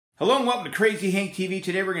Hello and welcome to Crazy Hank TV.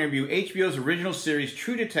 Today we're going to review HBO's original series,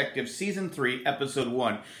 True Detective, Season 3, Episode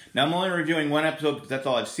 1. Now I'm only reviewing one episode because that's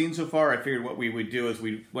all I've seen so far. I figured what we would do is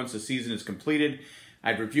once the season is completed,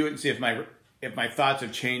 I'd review it and see if my thoughts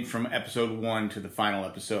have changed from Episode 1 to the final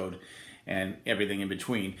episode and everything in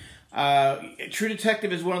between. True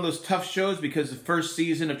Detective is one of those tough shows because the first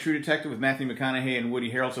season of True Detective with Matthew McConaughey and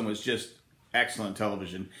Woody Harrelson was just excellent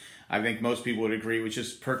television. I think most people would agree it was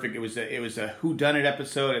just perfect. It was a whodunit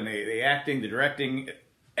episode, and the acting, the directing,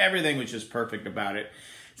 everything was just perfect about it.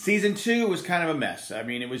 Season 2 was kind of a mess. I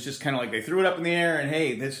mean, it was just kind of like they threw it up in the air, and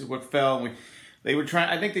hey, this is what fell. And they were trying.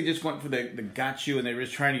 I think they just went for the got you, and they were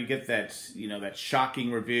just trying to get that that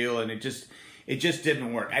shocking reveal, and it just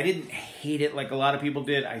didn't work. I didn't hate it like a lot of people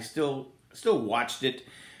did. I still watched it,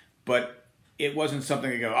 but it wasn't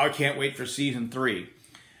something to go, oh, I can't wait for Season 3.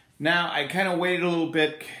 Now, I kind of waited a little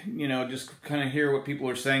bit, just kind of hear what people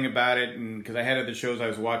were saying about it, and because I had other shows I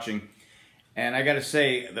was watching. And I got to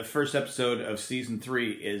say, the first episode of Season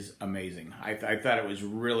 3 is amazing. I thought it was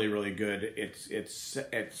really, really good.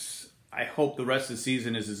 I hope the rest of the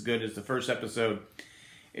season is as good as the first episode.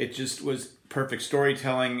 It just was perfect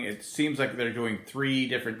storytelling. It seems like they're doing 3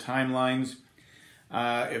 different timelines.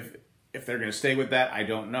 If they're going to stay with that, I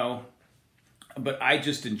don't know. But I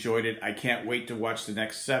just enjoyed it. I can't wait to watch the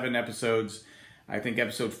next 7 episodes. I think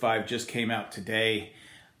episode 5 just came out today.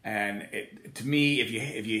 And to me, if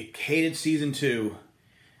you hated Season 2,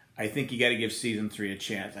 I think you got to give Season 3 a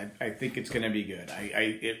chance. I think it's going to be good.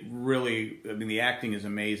 I mean, the acting is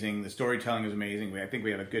amazing. The storytelling is amazing. I think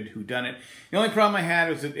we have a good whodunit. The only problem I had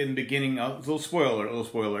was in the beginning, a little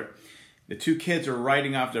spoiler. The 2 kids are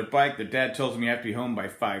riding off their bike. Their dad tells them you have to be home by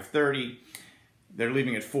 5:30. They're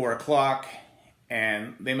leaving at 4 o'clock.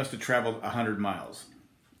 And they must have traveled 100 miles.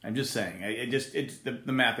 I'm just saying.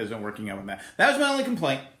 The math isn't working out with that. That was my only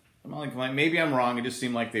complaint. Maybe I'm wrong. It just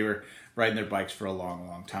seemed like they were riding their bikes for a long,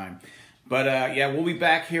 long time. But yeah, we'll be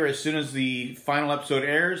back here as soon as the final episode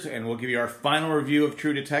airs, and we'll give you our final review of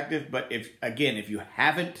True Detective. But if you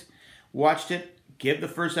haven't watched it, give the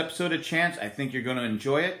first episode a chance. I think you're going to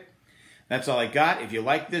enjoy it. That's all I got. If you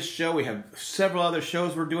like this show, we have several other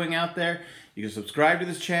shows we're doing out there. You can subscribe to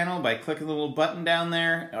this channel by clicking the little button down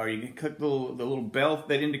there, or you can click the little bell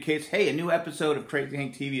that indicates, hey, a new episode of Crazy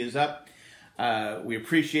Hank TV is up. We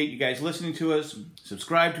appreciate you guys listening to us.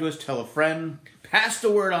 Subscribe to us. Tell a friend. Pass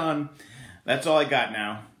the word on. That's all I got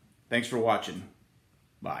now. Thanks for watching.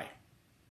 Bye.